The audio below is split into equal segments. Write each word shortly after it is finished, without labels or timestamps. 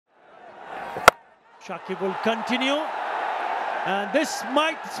Shakib will continue, and this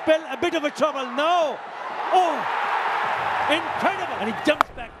might spell a bit of a trouble. No! Oh! Incredible! And he jumps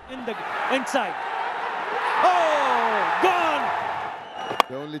back in the inside. Oh! Gone!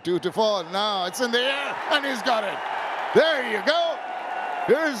 Only 2 to fall. Now it's in the air, and he's got it. There you go.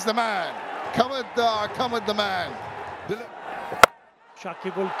 Here's the man. Come with the man.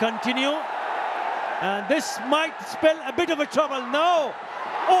 Shakib will continue, and this might spell a bit of a trouble. No!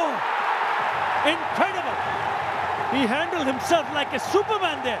 Oh! Incredible! He handled himself like a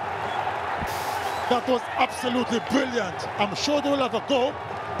Superman there. That was absolutely brilliant. I'm sure they will have a go,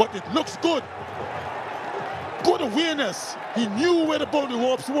 but it looks good. Good awareness. He knew where the boundary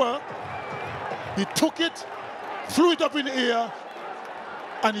ropes were. He took it, threw it up in the air,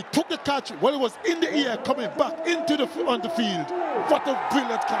 and he took the catch while it was in the air, coming back on the field. What a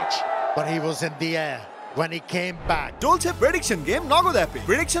brilliant catch. But he was in the air when he came back. চলছে prediction game নগদ অ্যাপে।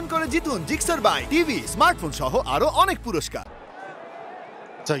 Prediction করে জিতুন Gixxer by TV, smartphone সহ আরো অনেক পুরস্কার।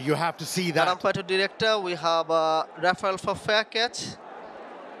 So you have to see that. Umpire to director, we have Rafael for fair catch.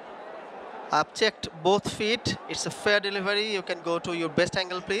 I've checked both feet. It's a fair delivery. You can go to your best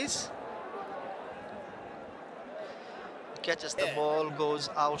angle, please. Catches the ball, goes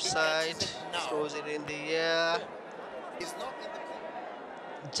outside, throws it in the air.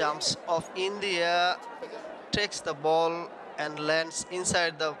 Jumps off in the air, takes the ball and lands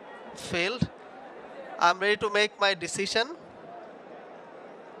inside the field. I'm ready to make my decision.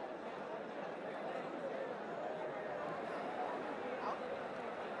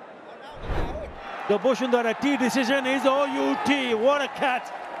 The Bashundhara T decision is OUT. What a catch.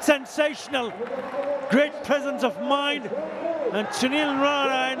 Sensational. Great presence of mind. And Sunil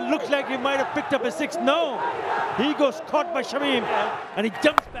Rana, and looks like he might have picked up a 6. No. He goes caught by Shamim, and he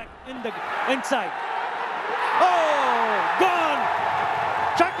jumps back in the inside. Oh, gone.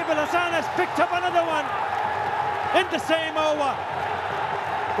 Shakib Al Hasan has picked up another one in the same over.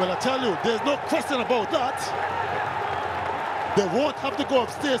 Well, I tell you, there's no question about that. They won't have to go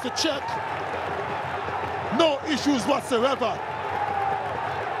upstairs to check. No issues whatsoever.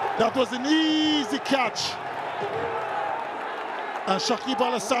 That was an easy catch. And Shakib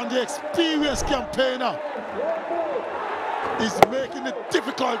Al Hasan, the experienced campaigner, is making it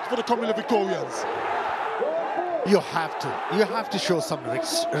difficult for the coming Victorians. You have to show some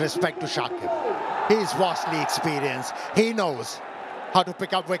respect to Shakib. He is vastly experienced. He knows how to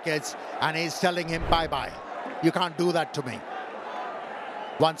pick up wickets, and he's telling him bye-bye. You can't do that to me.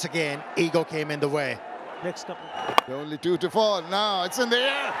 Once again, ego came in the way. Next couple. Only 2 to fall. Now it's in the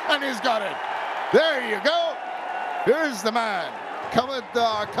air, and he's got it. There you go. Here's the man. Come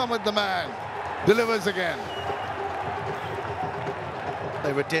with the man. Delivers again.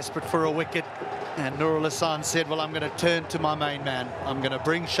 They were desperate for a wicket, and Nurul Hassan said, well, I'm going to turn to my main man. I'm going to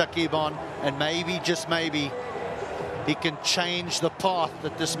bring Shakib on, and maybe, just maybe, he can change the path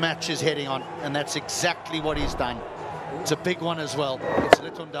that this match is heading on, and that's exactly what he's done. It's a big one as well. It's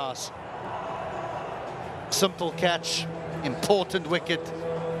Litton Das. Simple catch, important wicket.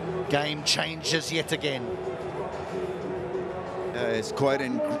 Game changes yet again. It's quite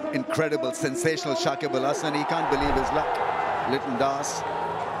an incredible, sensational Shakib Al Hasan. He can't believe his luck. Litton Das,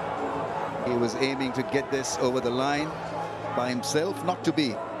 he was aiming to get this over the line by himself, not to be.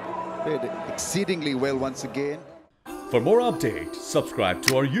 Played exceedingly well once again. For more updates, subscribe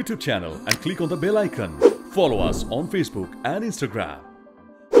to our YouTube channel and click on the bell icon. Follow us on Facebook and Instagram.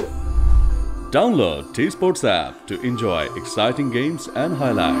 Download TSports app to enjoy exciting games and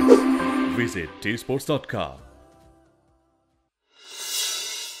highlights. Visit tsports.com.